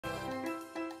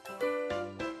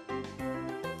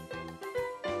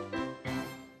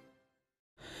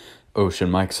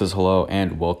Ocean Mike says hello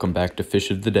and welcome back to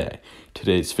Fish of the Day.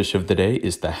 Today's Fish of the Day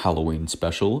is the Halloween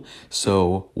special,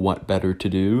 so what better to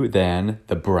do than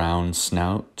the brown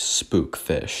snout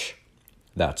spookfish?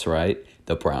 That's right,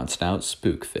 the brown snout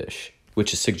spookfish,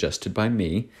 which is suggested by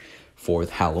me for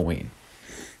Halloween.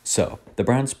 So, the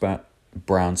brown snout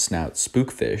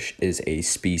spookfish is a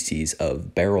species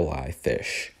of barrel eye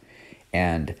fish,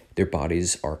 and their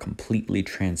bodies are completely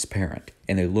transparent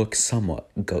and they look somewhat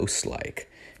ghost-like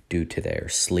due to their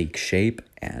sleek shape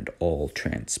and all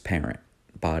transparent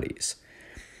bodies.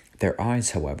 Their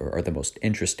eyes, however, are the most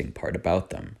interesting part about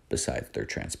them, besides their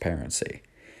transparency,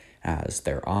 as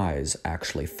their eyes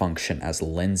actually function as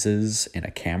lenses in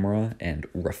a camera and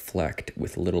reflect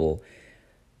with little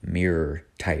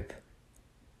mirror-type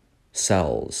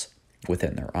cells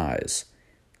within their eyes.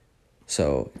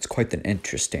 So it's quite an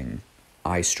interesting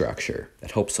eye structure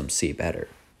that helps them see better.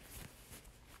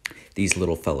 These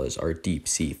little fellas are deep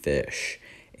sea fish,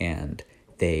 and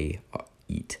they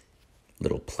eat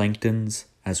little planktons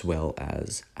as well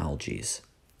as algae.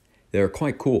 They're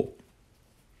quite cool.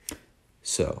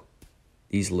 So,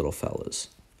 these little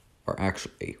fellas are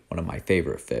actually one of my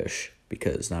favorite fish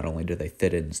because not only do they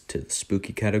fit into the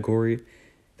spooky category,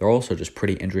 they're also just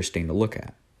pretty interesting to look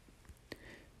at.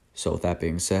 So with that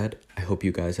being said, I hope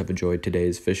you guys have enjoyed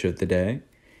today's Fish of the Day,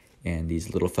 and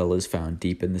these little fellas found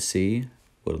deep in the sea.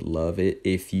 Would love it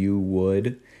if you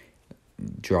would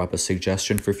drop a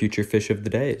suggestion for future Fish of the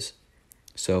Days.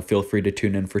 So feel free to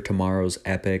tune in for tomorrow's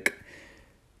epic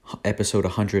episode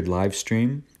 100 live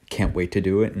stream. Can't wait to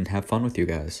do it and have fun with you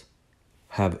guys.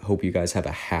 Hope you guys have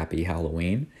a happy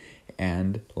Halloween.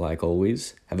 And like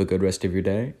always, have a good rest of your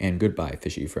day. And goodbye,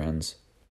 fishy friends.